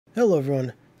Hello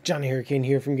everyone, Johnny Hurricane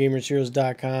here from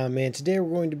GamersHeroes.com, and today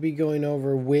we're going to be going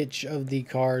over which of the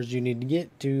cars you need to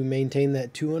get to maintain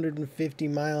that 250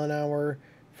 mile an hour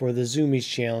for the Zoomies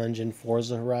challenge in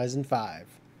Forza Horizon 5.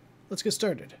 Let's get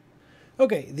started.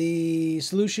 Okay, the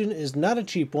solution is not a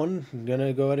cheap one. I'm going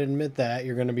to go ahead and admit that.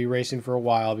 You're going to be racing for a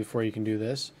while before you can do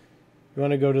this. You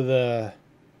want to go to the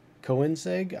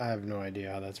Coinseg? I have no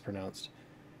idea how that's pronounced.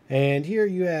 And here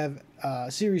you have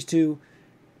Series 2.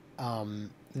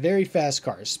 Very fast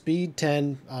cars, speed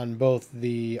 10 on both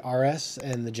the RS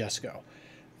and the Jesco.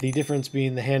 The difference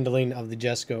being the handling of the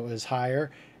Jesco is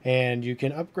higher, and you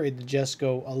can upgrade the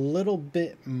Jesco a little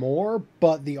bit more,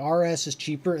 but the RS is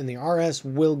cheaper, and the RS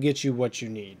will get you what you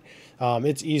need.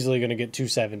 It's easily going to get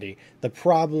 270. The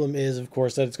problem is, of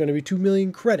course, that it's going to be 2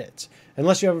 million credits,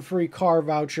 unless you have a free car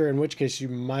voucher, in which case you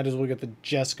might as well get the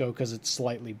Jesco because it's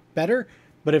slightly better.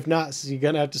 But if not, so you're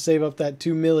going to have to save up that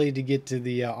 2 milli to get to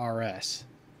the RS.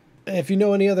 If you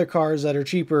know any other cars that are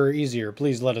cheaper or easier,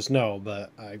 please let us know,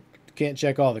 but I can't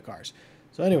check all the cars.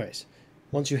 So anyways,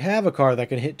 once you have a car that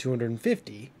can hit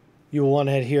 250, you will want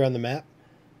to head here on the map.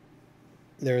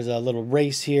 There's a little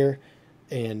race here,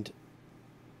 and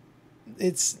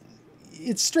it's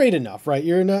straight enough, right?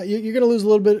 You're going to lose a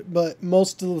little bit, but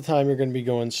most of the time you're going to be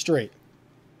going straight.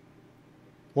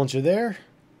 Once you're there,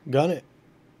 gun it.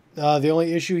 The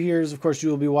only issue here is, of course, you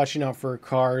will be watching out for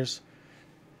cars.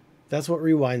 That's what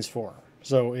Rewind's for.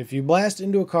 So if you blast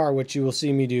into a car, which you will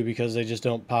see me do because they just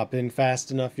don't pop in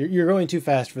fast enough, you're going too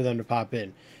fast for them to pop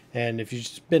in. And if you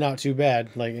spin out too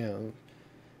bad, like, you're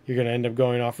going to end up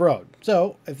going off-road.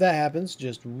 So if that happens,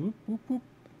 just whoop, whoop, whoop.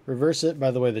 Reverse it. By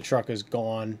the way, the truck is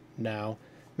gone now.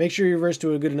 Make sure you reverse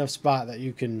to a good enough spot that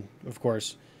you can, of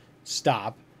course,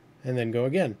 stop and then go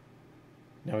again.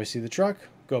 Now we see the truck,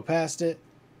 go past it,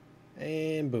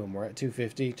 and boom, we're at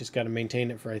 250. Just got to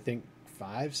maintain it for, I think,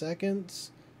 5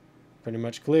 seconds. Pretty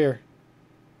much clear.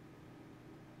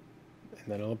 And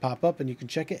then it'll pop up and you can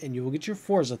check it and you will get your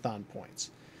Forzathon points.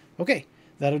 Okay,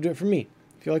 that'll do it for me.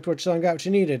 If you liked what you saw and got what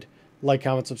you needed, like,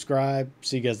 comment, subscribe.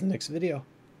 See you guys in the next video.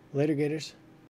 Later, Gators.